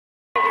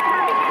She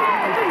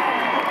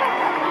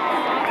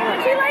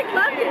like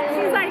loved it.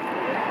 She's like,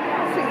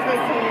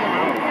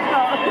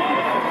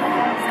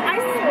 I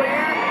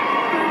swear,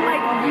 for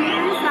like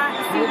years that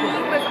CD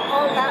was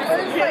all that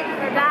was like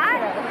that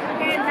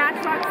and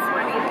Matchbox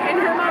 20. And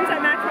her mom's at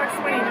Matchbox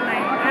 20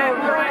 tonight at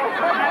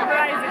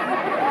Verizon.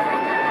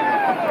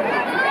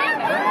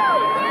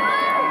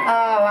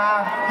 Oh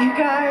wow, you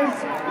guys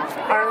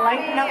are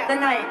lighting up the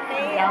night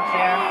out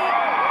there.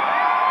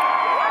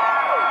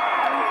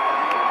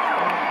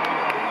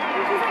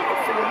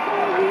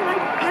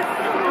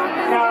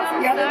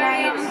 The other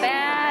night,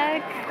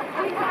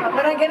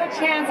 when I get a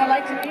chance, I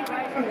like to meet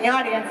people from the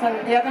audience.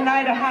 And the other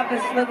night, I have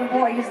this little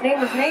boy. His name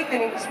was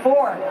Nathan. He was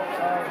 4.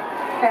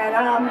 And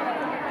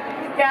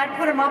his dad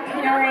put him up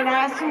here and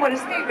asked him what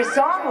his favorite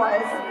song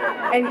was,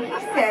 and he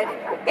said,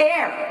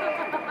 "Air."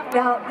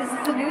 Now, this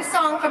is a new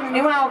song from the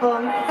new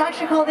album. It's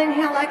actually called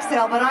Inhale,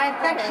 Exhale, but I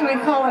affectionately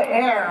call it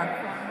Air.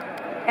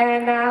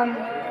 And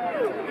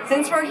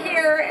since we're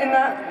here in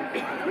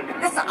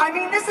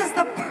this is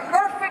the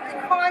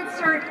perfect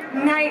concert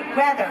night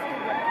weather.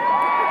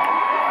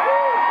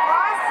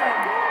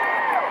 Awesome.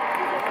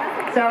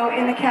 So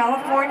in the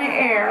California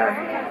air,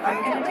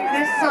 I'm gonna do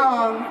this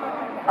song.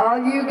 All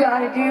you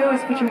gotta do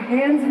is put your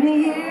hands in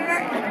the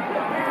air,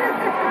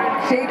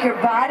 shake your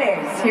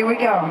bodies. Here we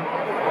go.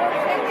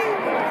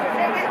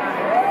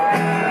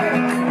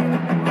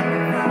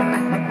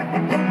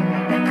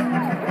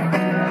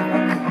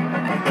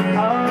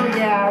 Oh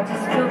yeah,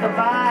 just feel the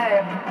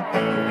vibe.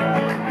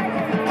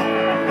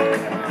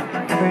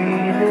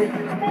 Breathe it,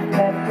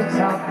 let the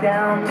top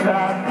down,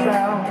 drop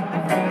down,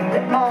 and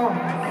it on.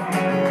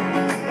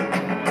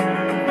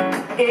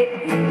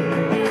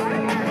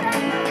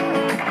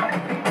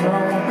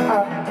 Going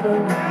up the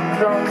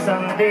road on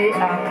Sunday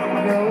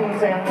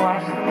afternoons and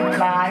watch them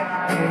fly.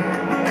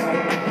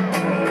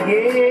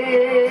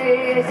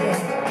 Yes,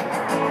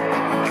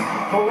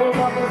 full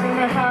bubbles in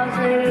the house,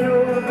 let it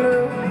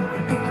overflow.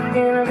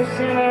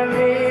 Inhibition and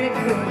let it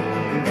go.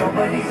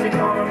 Nobody's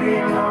gonna be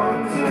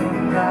alone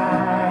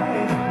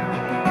tonight.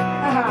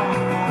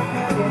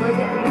 We're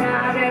getting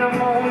out and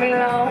I'm only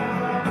alone.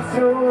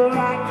 So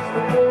relax,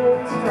 the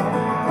boat's strong.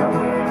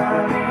 Going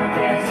on in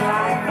there's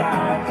life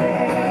out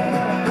there.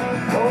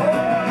 Oh,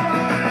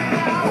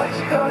 what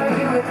you gonna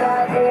do with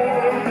that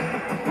air?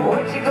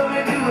 What you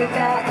gonna do with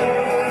that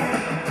air?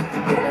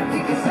 Get up,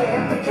 you can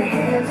stand, put your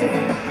hands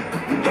in.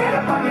 Get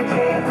up on your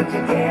chair, put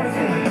your dance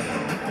in.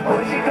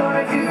 What you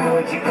gonna do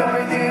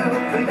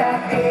with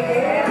that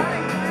air?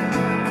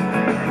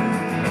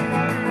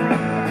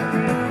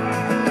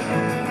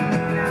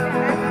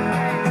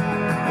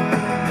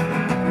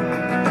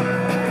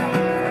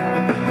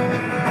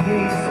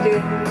 Taste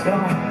it,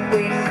 don't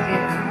waste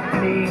it,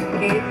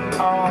 take it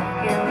all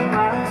in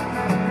mind.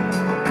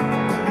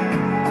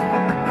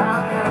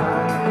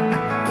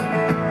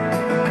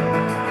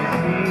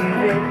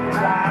 Feel it,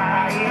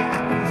 fly it,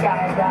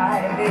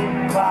 skydive it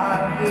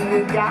while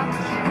you got you.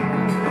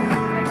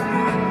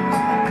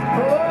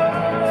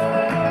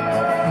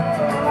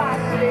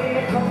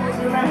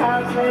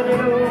 Let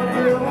it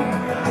overflow,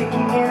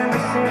 taking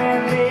innocent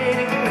and let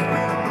it go.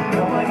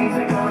 Nobody's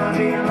gonna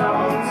be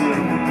alone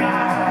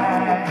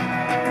tonight.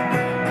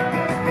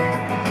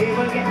 Yeah,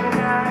 we're getting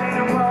out and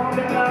I'm all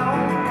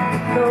alone.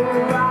 No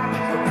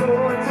rocks, the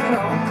road's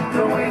strong.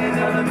 Throw in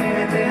another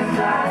minute, there's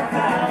life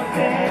out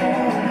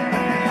there.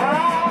 Oh,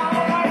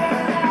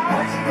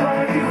 what you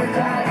gonna do with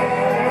that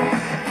air?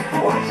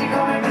 What you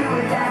gonna do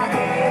with that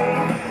air?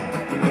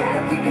 Get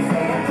up, you can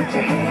stand, put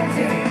your hands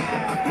in.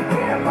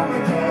 Get up on the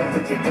chair,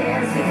 put your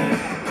dancing.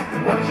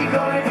 What you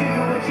gonna do?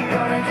 What you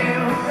gonna do?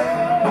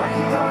 What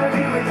you gonna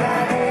do with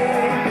that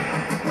air?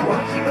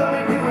 What you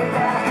gonna do with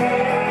that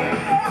air?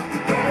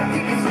 Get up,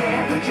 you can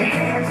stand, put your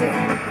hands in.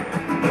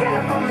 Get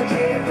up on the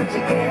chair, put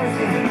your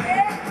dancing.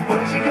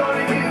 What you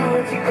gonna do?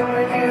 What you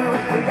gonna do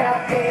with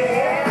that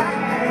air?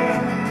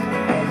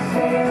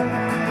 Exhale,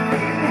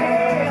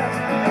 inhale,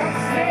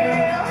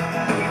 exhale,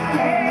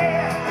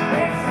 inhale,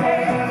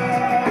 exhale.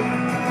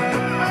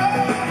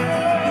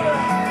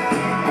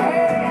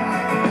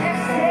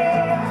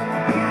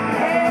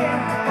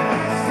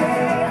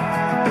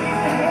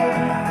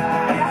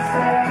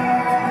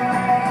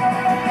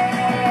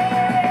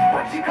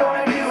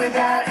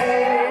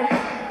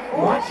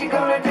 What you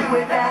gonna do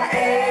with that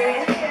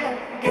air?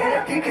 Get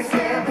up, you can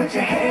stand, put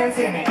your hands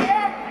in it.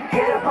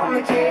 Get up on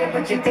the chair,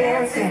 put your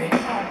dance in it.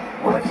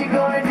 What you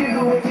gonna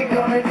do?